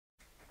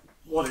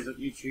What is up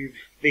YouTube?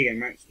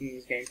 bootleg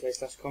gameplay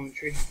slash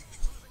commentary.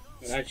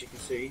 And as you can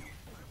see,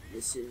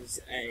 this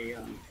is a I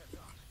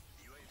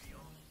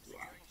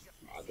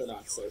don't know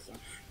how to say that.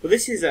 But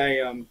this is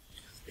a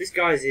this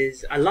guys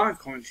is a live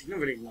commentary,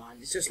 not really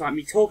live, it's just like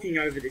me talking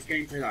over this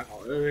gameplay that I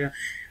got earlier.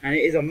 And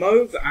it is a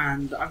MOAB,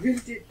 and I really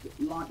did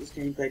like this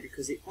gameplay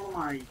because it's one of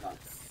my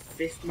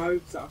fifth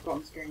MOABs that I've got in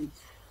this game.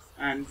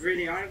 And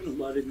really I haven't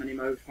uploaded many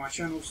MOABs to my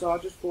channel, so I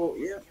just thought,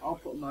 yeah, I'll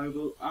put a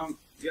MOAB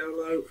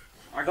YOLO.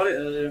 I got it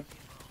earlier,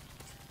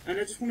 and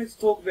I just wanted to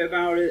talk a bit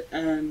about it,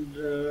 and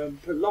a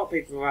lot of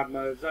people have had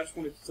MOABs. I just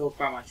wanted to talk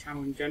about my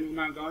channel in general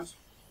now, guys,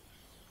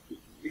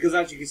 because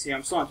as you can see,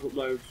 I'm starting to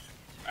upload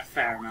a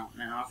fair amount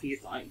now. I think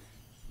it's like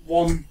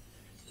 1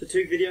 to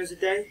 2 videos a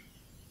day,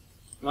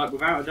 like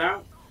without a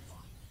doubt.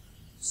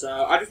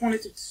 So I just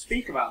wanted to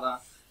speak about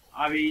that.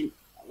 I mean,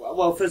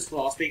 well, first of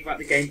all, I'll speak about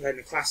the gameplay and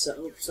the class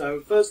setup.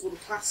 So first of all, the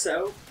class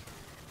setup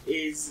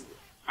is,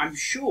 I'm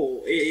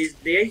sure, it is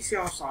the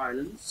ACR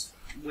silence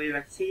with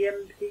a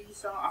TMP,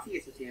 so I think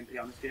it's a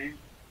TMP on this game.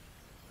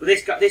 But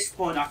this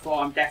point I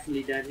thought I'm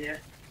definitely dead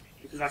here,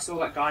 because I saw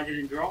that guy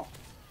didn't drop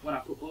when I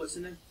put bullets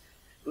in him.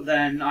 But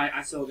then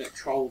I still get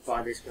trolled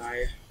by this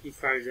guy. He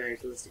throws a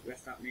ballistic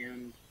vest at me,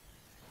 and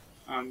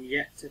I'm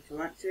yet to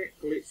collect it.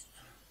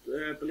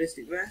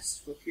 Ballistic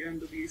vest, fuck you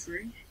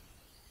MW3.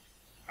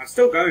 I'm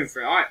still going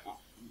for it.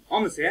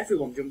 Honestly,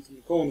 everyone jumped in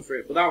the corner for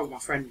it, but that was my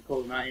friend who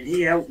called that in.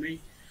 He helped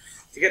me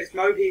to get this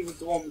MOAB. He was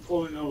the one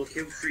calling all the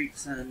kill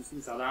streaks and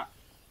things like that.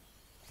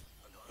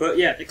 But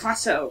yeah, the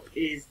class setup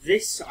is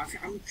this.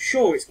 I'm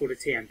sure it's called a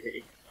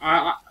TMP.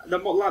 Like the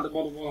Model 1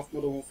 off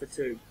Model 1 for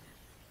 2.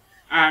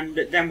 And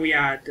then we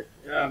had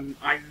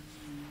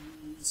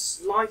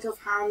sleight of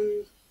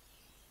hand,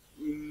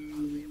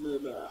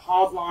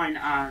 hardline,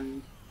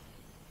 and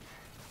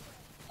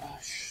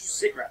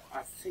sitrep.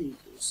 I think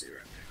it was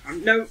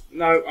sitrep.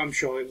 No, I'm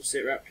sure it was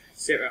sitrep.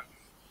 Sitrep.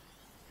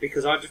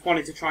 Because I just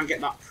wanted to try and get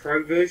that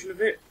pro version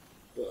of it,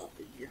 but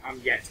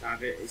I'm yet to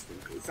have it.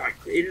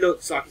 It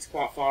looks like it's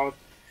quite far.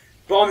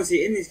 But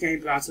honestly, in this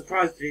gameplay, I'm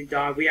surprised it didn't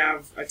die. We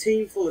have a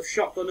team full of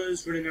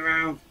shotgunners running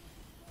around.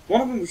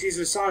 One of them was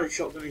using a silent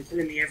shotgun and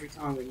killing me every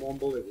time with 1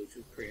 bullet, which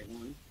was pretty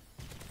annoying.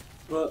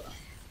 But,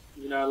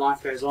 you know,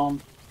 life goes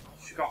on.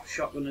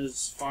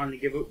 Shotgunners finally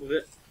give up with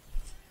it.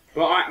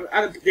 But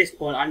at this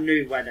point, I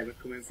knew where they were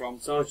coming from,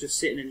 so I was just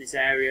sitting in this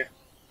area,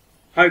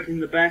 hoping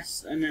the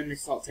best, and then they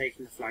start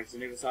taking the flags on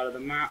the other side of the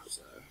map,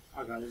 so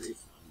I got to leave.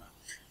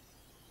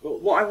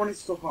 But what I wanted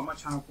to talk about my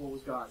channel for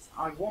was, guys,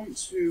 I want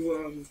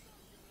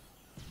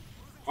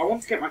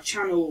to get my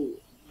channel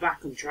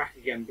back on track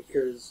again,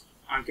 because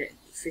I'm getting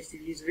 50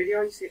 views a video.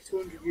 I used to get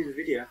 200 views a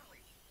video.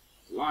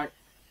 But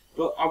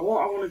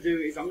what I want to do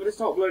is I'm going to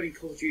start uploading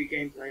Call of Duty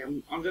gameplay.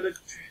 I'm going to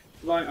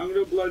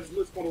upload as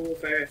much Modern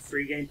Warfare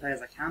 3 gameplay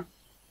as I can.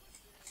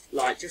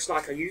 Just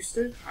like I used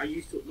to. I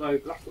used to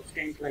upload Black Ops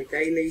gameplay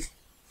daily.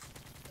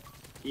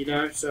 You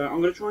know, so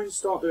I'm going to try and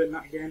start doing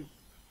that again.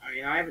 I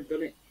mean, I haven't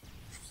done it.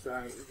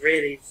 So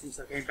really, since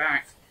I came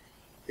back,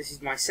 this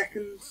is my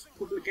second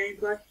public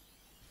gameplay.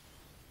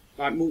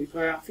 Like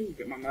multiplayer, I think you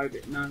get my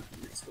MOAB. No,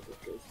 next couple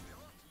of kills.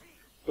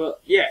 But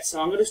yeah, so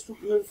I'm gonna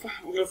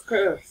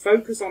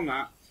focus on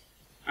that,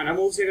 and I'm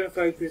also gonna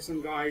focus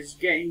on, guys,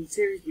 getting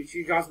series which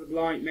you guys would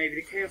like. Maybe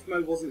the Chaos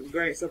Mode wasn't the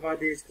greatest of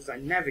ideas because I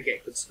never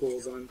get good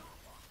scores on them.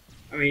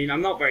 I mean,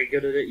 I'm not very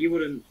good at it. You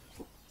wouldn't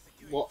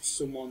watch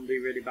someone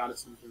do really bad at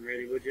something,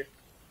 really, would you?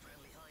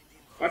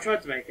 But I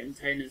tried to make it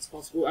entertaining as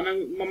possible. And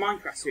then my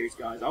Minecraft series,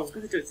 guys, I was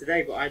gonna do it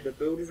today, but I had the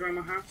builders around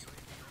my house.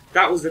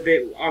 That was the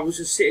bit I was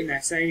just sitting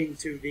there saying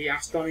to the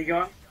Astoni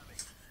guy,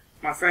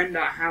 my friend,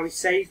 how he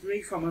saved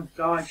me from a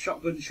guy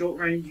shotgun short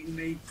ranging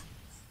me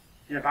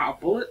in about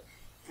a bullet,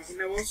 I think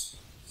there was.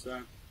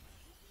 So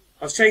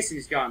I was chasing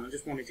this guy and I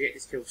just wanted to get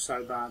this kill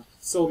so bad.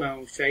 Saw no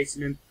one was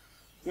chasing him.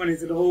 Went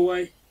into the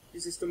hallway.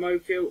 Is this the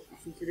MOAB kill? I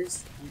think it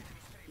is.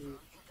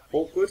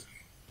 Awkward.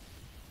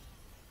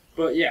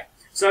 But yeah,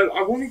 so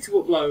I wanted to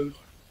upload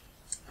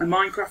a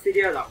Minecraft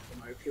video. That was the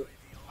MOAB kill.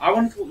 I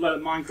wanted to upload a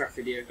Minecraft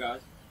video,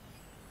 guys.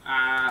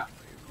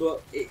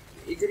 But it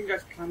didn't go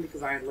to plan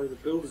because I had loads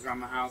of builders around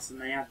my house and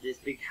they had this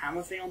big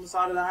hammer thing on the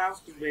side of the house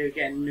because we were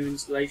getting a new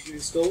installation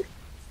installed.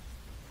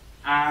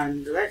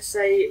 And let's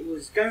say it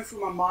was going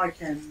through my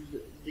mic and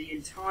the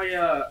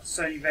entire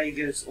Sony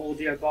Vegas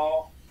audio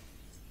bar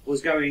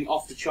was going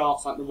off the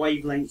charts, like the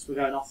wavelengths were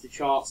going off the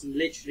charts, and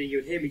literally you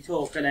would hear me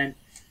talk and then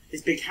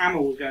this big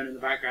hammer was going in the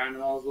background,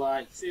 and I was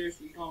like,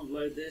 seriously, you can't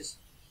load this?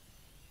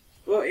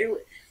 Well,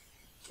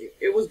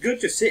 it was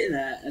good just sitting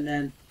there and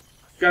then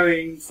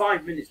going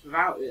 5 minutes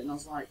without it, and I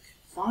was like,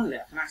 finally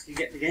I can actually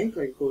get the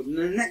gameplay recorded. And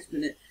then the next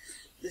minute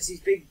there's these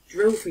big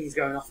drill things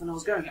going off, and I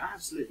was going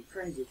absolutely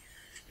crazy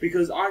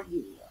because I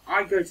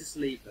go to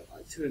sleep at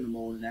like 2 in the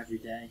morning every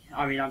day.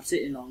 I mean, I'm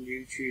sitting on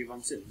YouTube,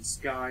 I'm sitting on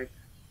Skype,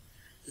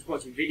 just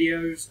watching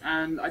videos,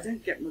 and I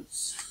don't get much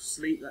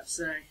sleep, let's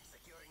say.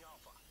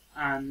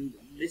 And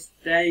this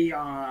day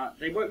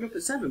they woke me up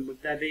at 7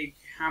 with their big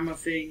hammer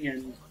thing,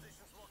 and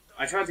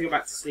I tried to go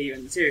back to sleep,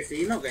 and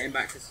seriously, you're not getting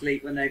back to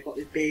sleep when they've got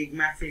this big,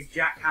 massive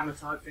jackhammer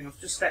type thing. I've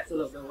just stepped a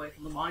little bit away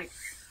from the mic.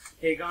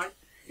 Here, guys.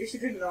 If you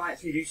didn't know, I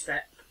actually do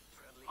step.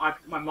 I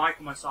put my mic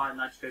on my side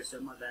and I just go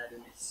sit on my bed,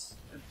 and it's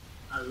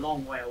a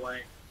long way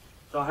away.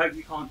 So I hope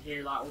you can't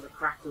hear like all the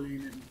crackling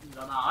and things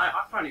like that.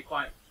 I find it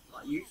quite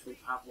like useful to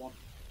have one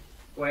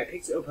where it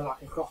picks it up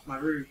like across my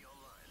room.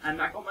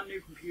 And I got my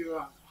new computer.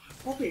 I've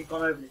probably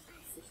gone over this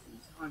 15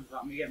 times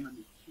about me getting my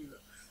new computer,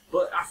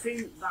 but I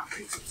think that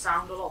picks up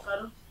sound a lot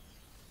better.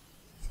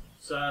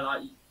 So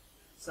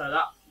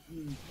that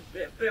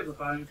bit of a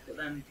bonus, but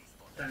then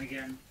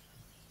again,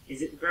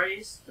 is it the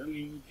greatest? I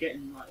mean,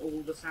 getting like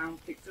all the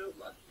sound picked up,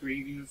 like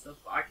breathing and stuff.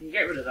 But I can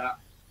get rid of that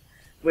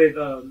with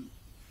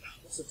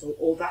what's it called?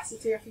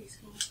 Audacity, I think it's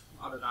called.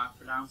 I don't know how to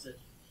pronounce it.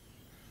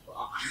 But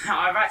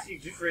I've actually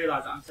just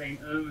realised that I'm saying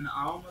and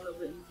arm a little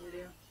bit in the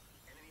video,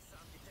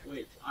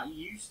 which I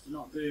used to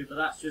not do. But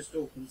that's just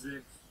all comes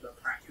with the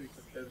practice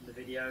of doing the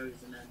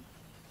videos, and then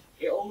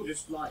it all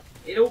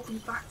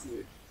comes back to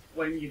you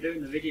when you're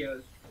doing the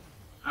videos.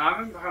 And I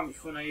remember how much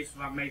fun I used to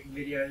have making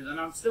videos, and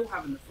I'm still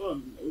having the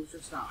fun. It was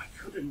just that I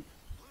couldn't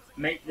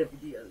make the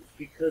videos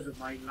because of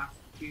my last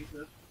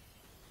computer,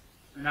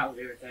 and that was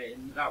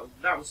irritating.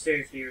 That was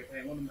seriously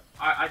irritating.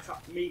 I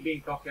tried, me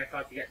being cocky, I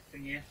tried to get the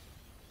thing here,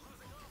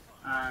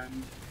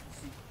 and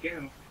get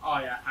him. Oh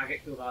yeah, I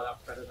get killed by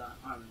that predator.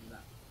 I remember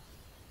that.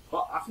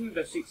 But I think we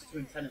go 62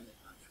 and 10 in this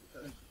match,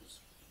 which I think was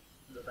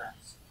the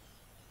best.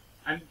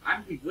 And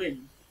we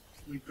win.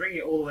 We bring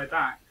it all the way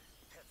back.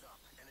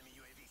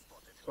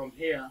 From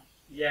here,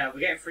 yeah, we're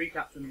getting 3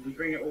 caps and we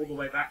bring it all the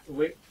way back to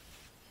win,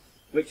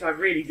 which I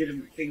really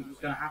didn't think was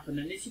going to happen.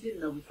 And if you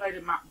didn't know, we played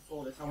a map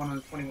before this. I won on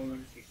the 21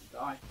 runs to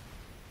die.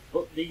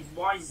 But these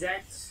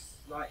YZs,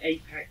 like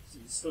Apex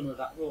and Stunner,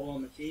 that were all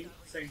on the team,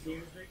 same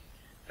team as me.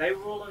 They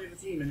were all on the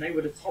team and they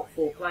were the top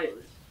 4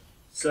 players.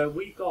 So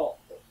we got,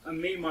 and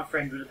me and my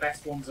friend were the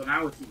best ones on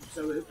our team.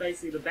 So it was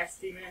basically the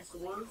best team against the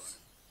worst.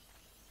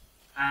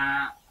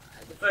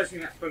 The first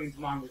thing that sprung into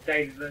mind was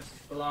David versus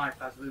for life,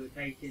 as we were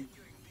taking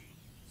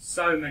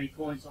so many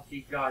points off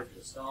these guys at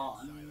the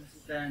start, and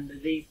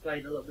then these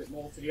played a little bit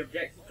more to the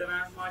objective than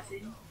my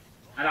team,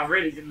 and I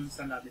really didn't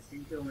understand how this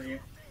team killed me.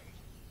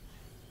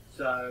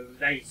 So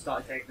they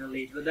started taking the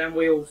lead, but then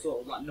we all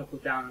sort of like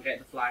knuckled down and get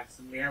the flags,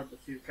 and we held the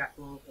 2 cap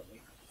up, and we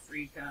had the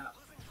 3 cap,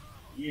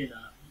 you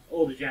know,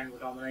 all the general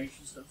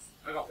domination stuff.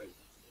 I got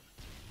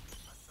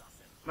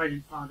really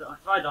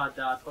if I died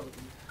there, I'd probably be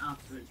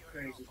absolutely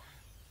crazy.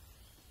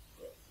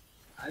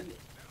 And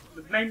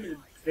the main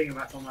thing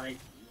about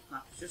domination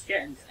is just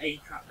getting this A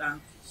trap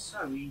down. It's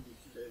so easy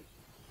to do.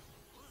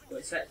 But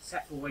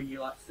except for when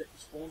you like flip the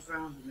spawns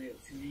around and they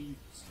actually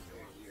it's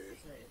really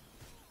irritating.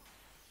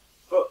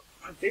 But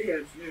my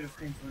video's nearly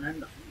came to an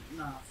end, I think.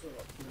 No, I still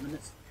got 2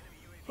 minutes.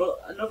 But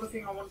another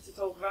thing I wanted to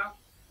talk about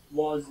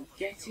was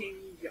getting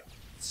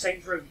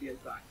Saints Row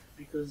videos back.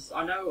 Because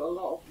I know a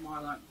lot of my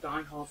like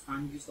die-hard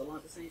fans used to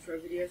like the Saints Row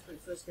videos when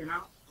it first came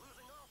out.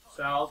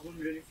 So I was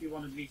wondering if you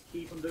wanted me to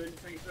keep on doing the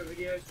Saints Row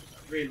videos.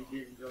 I really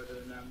did enjoy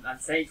doing them, and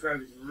Saints Row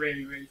is a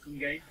really, really fun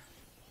game.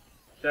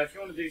 So if you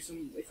want to do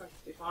some,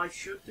 if I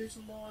should do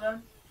some more of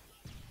them,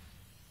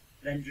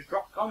 then just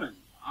drop a comment.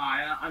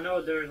 I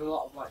know there is a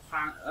lot of like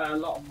a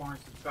lot of my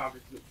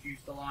subscribers which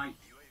used to like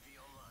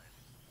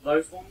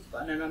those ones,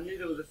 but then I knew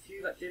there was a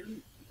few that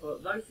didn't.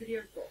 But those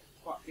videos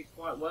did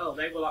quite well.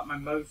 They were like my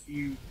most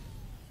viewed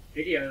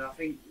videos. I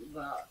think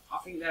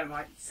they're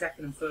my 2nd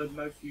and 3rd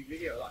most viewed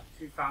video, like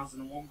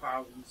 2,000 and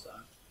 1,000. So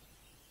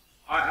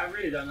I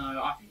really don't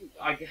know.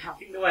 I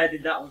think the way I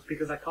did that was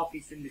because I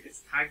copied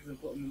Syndicate's tags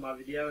and put them in my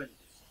video, and it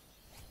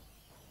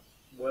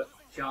just worked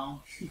for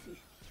charm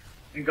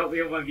and got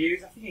me all my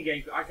views. I think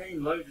I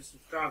gained loads of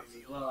subscribers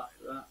as well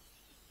after that.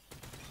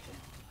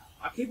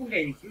 I keep on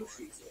gaining kill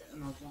streaks here,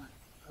 and I was like,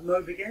 a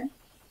MOAB again?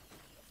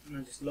 And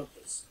I just loved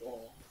the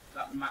score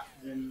that the match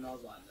was in, and I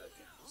was like, no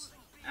chance.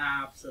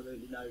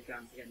 Absolutely no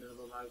chance to get another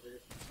MOAB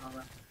this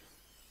time.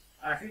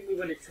 I think we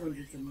went at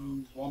 200 to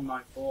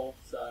 194,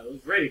 so it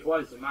was really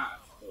close to match.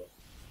 But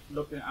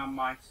looking at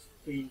my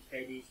team's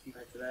KDs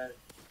compared to theirs,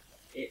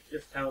 it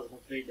just tells a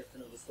completely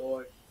different of the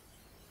story.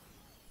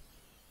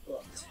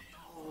 But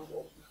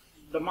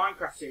the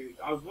Minecraft series,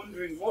 I was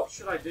wondering what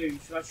should I do?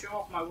 Should I show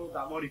off my world that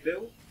I've already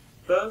built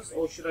first,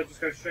 or should I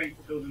just go straight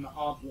into building the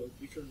hard world?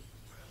 Because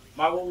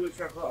my world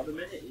which I've got at the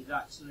minute is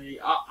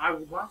actually, I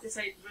would like to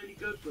say it's really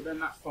good, but then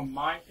that's from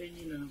my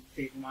opinion, and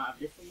people might have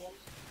different ones.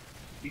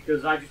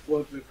 Because I just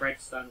work with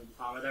redstone all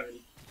the time, I don't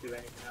really do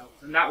anything else.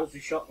 And that was the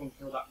shotgun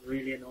kill that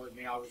really annoyed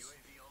me. I was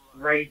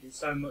raging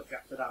so much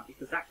after that,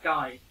 because that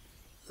guy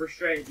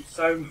frustrated me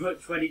so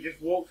much when he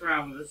just walked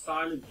around with a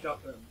silent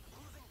shotgun,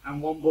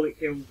 and 1 bullet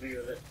kills me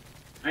with it.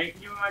 And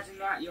can you imagine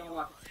that? You're on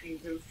like a 10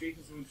 kill streak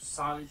and someone just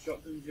silent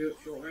shotguns you at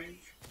short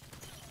range?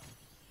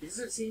 It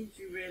doesn't seem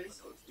too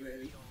realistic,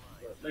 really.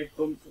 But they've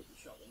bumped up the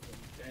shotguns on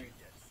the game.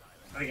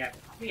 I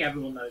think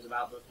everyone knows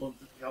about the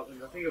bumped up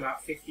shotguns. I think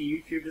about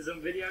 50 YouTubers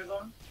on videos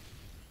on.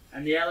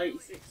 And the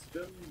L86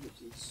 gun,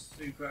 which is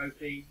super OP,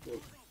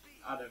 but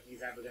I don't think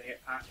he's ever going to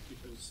get patched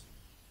because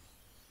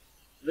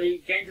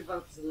The game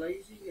developers are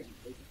lazy and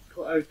they just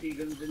put OP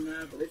guns in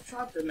there, but they've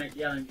tried to make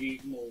the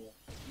LMGs more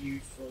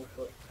useful,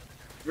 but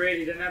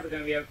really they're never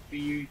going to be able to be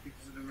used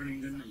because of the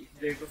running gun that you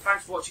can do. But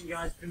thanks for watching,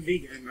 guys. It's been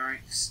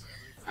woodysgamertag,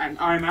 and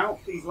I'm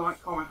out. Please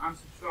like, comment and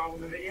subscribe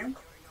on the video.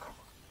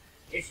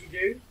 If you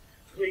do,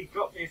 please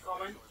drop me a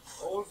comment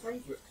or a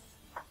favourite.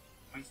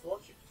 Thanks for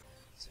watching.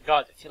 So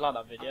guys, if you like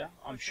that video,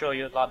 I'm sure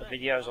you'd like the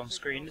videos on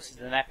screen. This is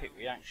an epic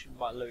reaction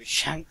by Lewis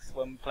Shanks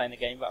when we're playing a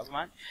game battles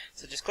match.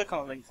 So just click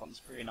on the links on the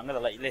screen. I'm going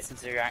to let you listen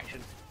to the reaction.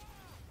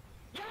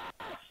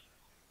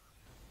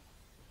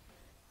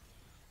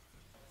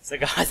 So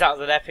guys, that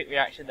was an epic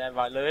reaction there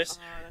by Lewis.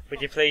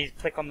 Would you please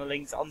click on the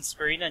links on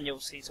screen and you'll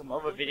see some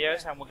other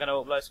videos, and we're going to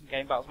upload some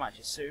game battles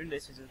matches soon.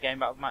 This is a game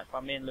battles match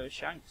by me and Lewis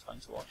Shanks.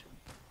 Thanks for watching.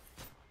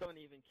 Don't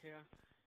even care.